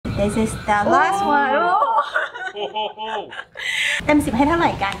This is the last one เต็ม10ให้เท่าไห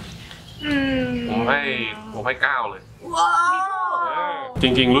ร่กันผมให้9เลยว้าวจ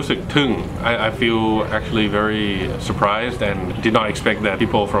ริงๆรู้สึกทึ่ง I feel actually very surprised and did not expect that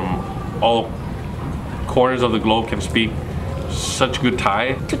people from all corners of the globe can speak such good Thai.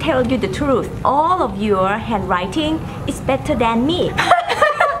 To tell you the truth, all of your handwriting is better than me.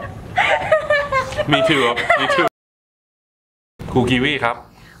 Me too. Me too. ครูกีวีครับ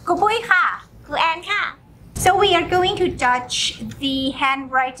ครูปุ้ยค่ะครูแอนค่ะ So we are going to judge the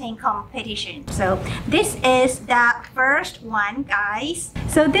handwriting competition. So this is the first one, guys.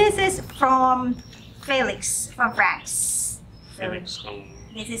 So this is from Felix from France. So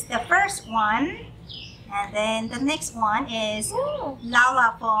this is the first one. And then the next one is Lala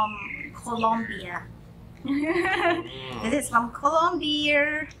from Colombia. This is from Colombia.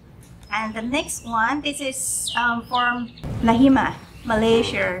 And the next one, this is from Lahima,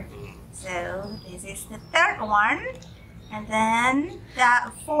 Malaysia. So this is the third one. And then the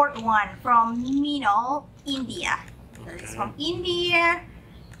fourth one from Mino, India. So this is from India.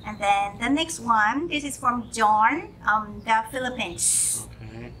 And then the next one, this is from John, the Philippines.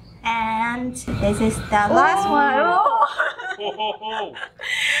 And this is the last one.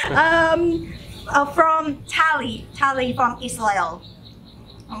 From Tali from Israel.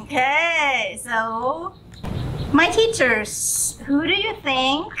 Okay, so my teachers, who do you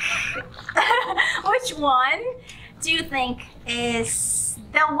think? Which one do you think is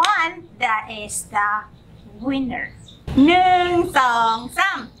the one that is the winner? 1, 2,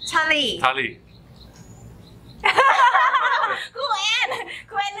 3 Tali. ครูแอน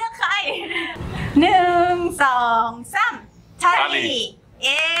เลือกใคร1 2 3 Tali.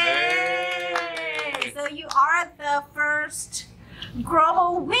 Yay! So you are the first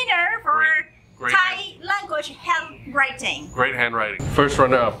global winner for Great Thai language handwriting. Great handwriting. First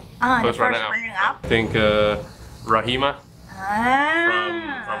runner up. First runner up. I think Rahima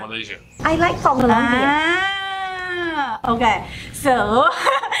from Malaysia. I like from Colombia. Okay, so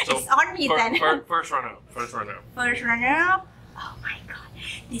it's on me then. First runner up. First runner up. Oh my god,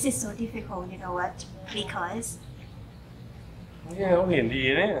 this is so difficult. You know what? Because yeah, เห็นดี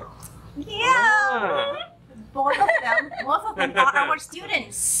เนี่ย yeah. Both of them are our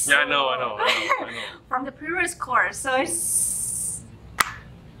students. Yeah, I know. From the previous course,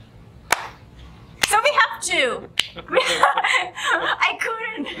 so we have to. I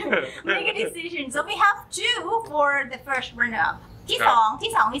couldn't make a decision, so we have two for the first runner-up. ที่สอง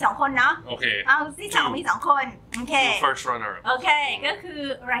มี2 คนเนาะ โอเคที่2มี2 คนโอเค First runner. โอเคก็คือ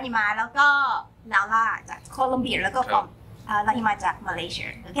ราฮิมาแล้วก็ลาล่าจากโคลอมเบียแล้วก็ของราฮิมาจากมาเลเซีย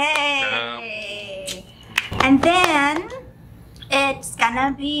โอเค And then it's gonna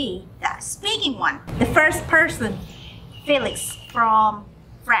be the speaking one. The first person, Felix from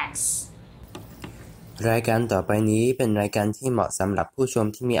France. รายการต่อไปนี้เป็นรายการที่เหมาะสำหรับผู้ชม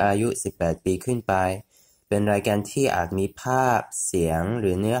ที่มีอายุ 18 ปีขึ้นไปเป็นรายการที่อาจมีภาพเสียงห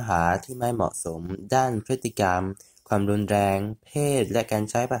รือเนื้อหาที่ไม่เหมาะสมด้านพฤติกรรมความรุนแรงเพศและการ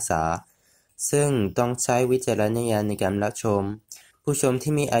ใช้ภาษาซึ่งต้องใช้วิจารณญาณในการรับชมผู้ชม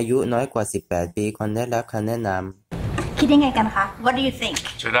ที่มีอายุน้อยกว่า 18 ปีควรได้รับคำแนะนำคิดยังไงกันคะ What do you think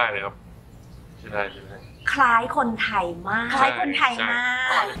ใช้ได้เลยครับใช้ได้คล้ายคนไทยมาก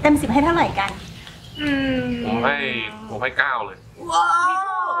เต็ม10ให้เท่าไหร่กันผมให้9เลยว้า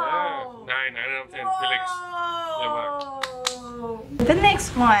ว 9 out of 10 Felix เยี่ยมมาก The next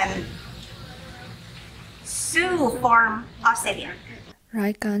one Sue from Australia รา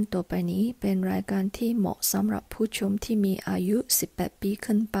ยการต่อไปนี้เป็นรายการที่เหมาะสำหรับผู้ชมที่มีอายุ 18 ปี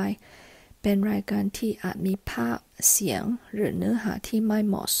ขึ้นไปเป็นรายการที่อาจมีภาพเสียงหรือเนื้อหาที่ไม่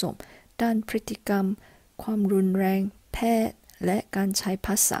เหมาะสมด้านพฤติกรรมความรุนแรงเพศและการใช้ภ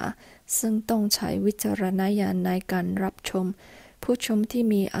าษาซึ่งต้องใช้วิจารณญาณในการรับชมผู้ชมที่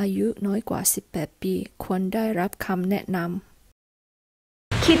มีอายุน้อยกว่า 18 ปีควรได้รับคำแนะน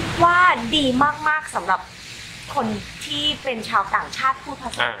ำคิดว่าดีมากๆสำหรับคนที่เป็นชาวต่างชาติพูดภา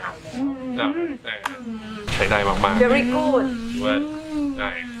ษาไทยเลยใช้ได้มากๆ Very good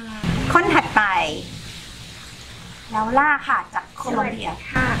คนถัดไปลาล่าค่ะจากโคลอมเบีย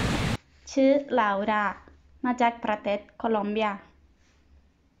ค่ะชื่อลาล่ามาจากประเทศโคลอมเบีย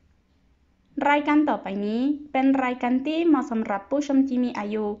รายการต่อไปนี้เป็นรายการที่เหมาะสำหรับผู้ชมที่มีอา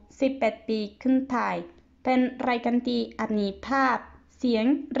ยุ 18 ปีขึ้นไปเป็นรายการที่อาจมีภาพเสียง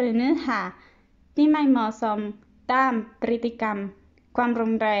หรือเนื้อหาที่ไม่เหมาะสมตามพฤติกรรมความรุ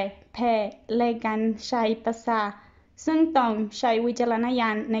นแรงเพศและการใช้ภาษาซึ่งต้องใช้วิจารณญา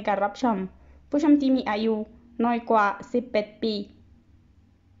ณในการรับชมผู้ชมที่มีอายุน้อยกว่า 18 ปี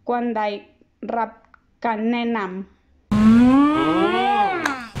ควรได้รับการแนะนำ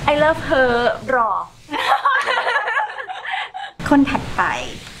I I love her รอ คนถัดไป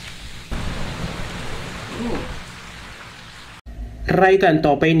รายการ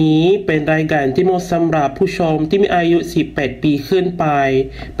ต่อไปนี้เป็นรายการที่เหมาะสำหรับผู้ชมที่มีอายุ 18 ปีขึ้นไป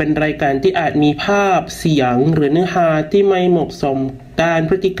เป็นรายการที่อาจมีภาพ เสียง หรือเนื้อหาที่ไม่เหมาะสมด้าน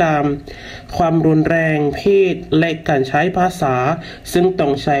พฤติกรรม ความรุนแรง เพศ และการใช้ภาษา ซึ่งต้อ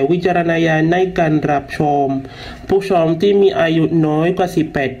งใช้วิจารณญาณในการรับชม ผู้ชมที่มีอายุน้อยกว่า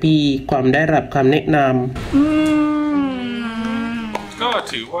 18 ปีควรได้รับคำแนะนก็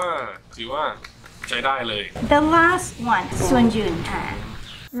ถือว่าใช้ได้เลย The last one ส่วนยืนค่ะ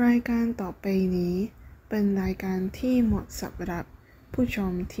รายการต่อไปนี้เป็นรายการที่เหมาะสำหรับผู้ช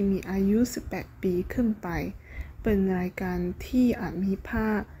มที่มีอายุ 18 ปีขึ้นไป เป็นรายการที่อาจมีภ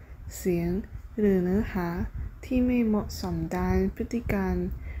าพ เสียง หรือเนื้อหาที่ไม่เหมาะสมด้านพฤติกรรม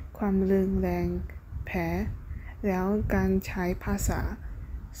ความรุนแรง แผล แล้วการใช้ภาษา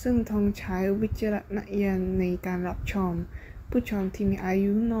ซึ่งต้องใช้วิจารณญาณในการรับชม ผู้ชมที่มีอา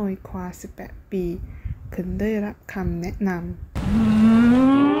ยุน้อยกว่า 18 ปีควรได้รับคำแนะน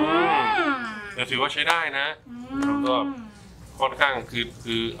ำแต่ถือว่าใช้ได้นะแล้วก็ค่อนข้าง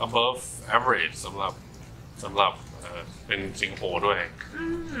คือ above average สำหรับเป็นสิงคโปร์ด้วย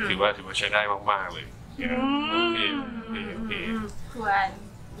ถือว่าใช้ได้มากๆเลยโอเค ควร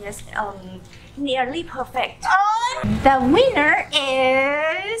yes nearly perfect The winner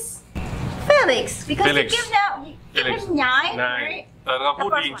is Felix because Felix. you give them nine แต่เราพูด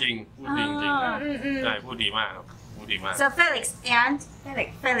ดีจริงใช่พูดดีมากครับพูดดีมาก So Felix and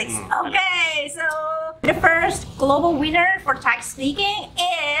Felix. Okay, so the first global winner for Thai speaking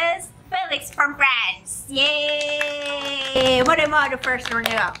is Felix from France. Yay! What about the first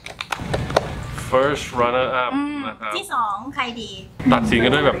runner-up? first runner up นะครับ ที่สองใครดี ตัดสินกั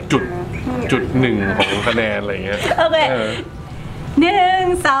นด้วยแบบจุดหนึ่งของคะแนนอะไรเงี้ย โอเคหนึ่ง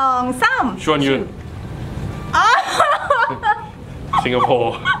สองสาม ชวนยืนสิงคโป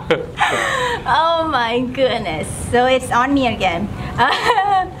ร์ Oh my goodness. So it's on me again.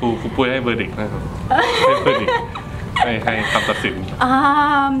 ครูปุ้ยให้เบอร์ดิกนะครับให้เบอร์ดิกให้คำตัดสิน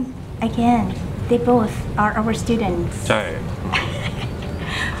Again, they both are our students. ใช่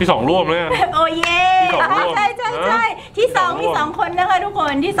ที่สองร่วมเลย โอ้เย่ ที่สองร่วม ใช่ที่สองมีสองคนนะคะทุกค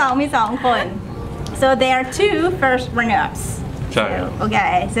นที่สองมีสองคน So there are two first runners. ใช่ครับ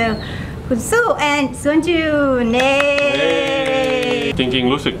Okay, so คุณสู้ and ส่วนจูเน่ จริง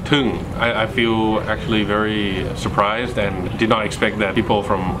ๆรู้สึกทึ่ง I feel actually very surprised and did not expect that people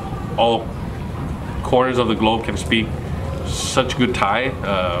from all corners of the globe can speak such good Thai.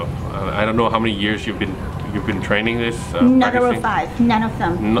 I don't know how many years you've been training this. Not over 5. None of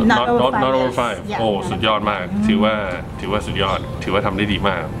them. Not over 5. Yeah, โอ้สุดยอดมากถือว่าสุดยอดถือว่าทำได้ดี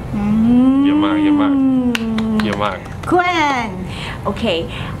มากเยี่ยมมากGwen. okay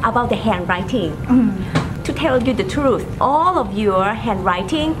about the handwriting to tell you the truth all of your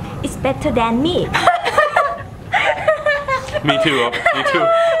handwriting is better than me Me too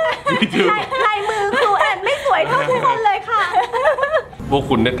ลายมือครูแอนไม่สวยเท่าทุกคนเลยค่ะ พวก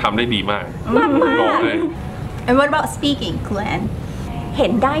คุณได้ทำได้ดีมากบอกเลย And what about speaking, Gwen? เห็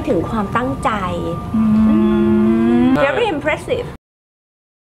นได้ถึงความตั้งใจ very impressive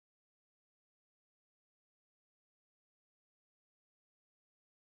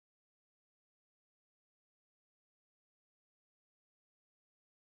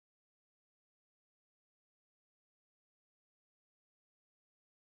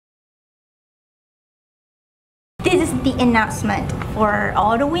This is the announcement for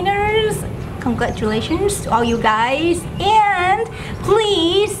all the winners. Congratulations to all you guys, and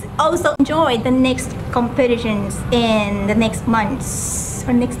please also enjoy the next competitions in the next months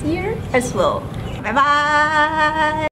or next year as well. Bye bye.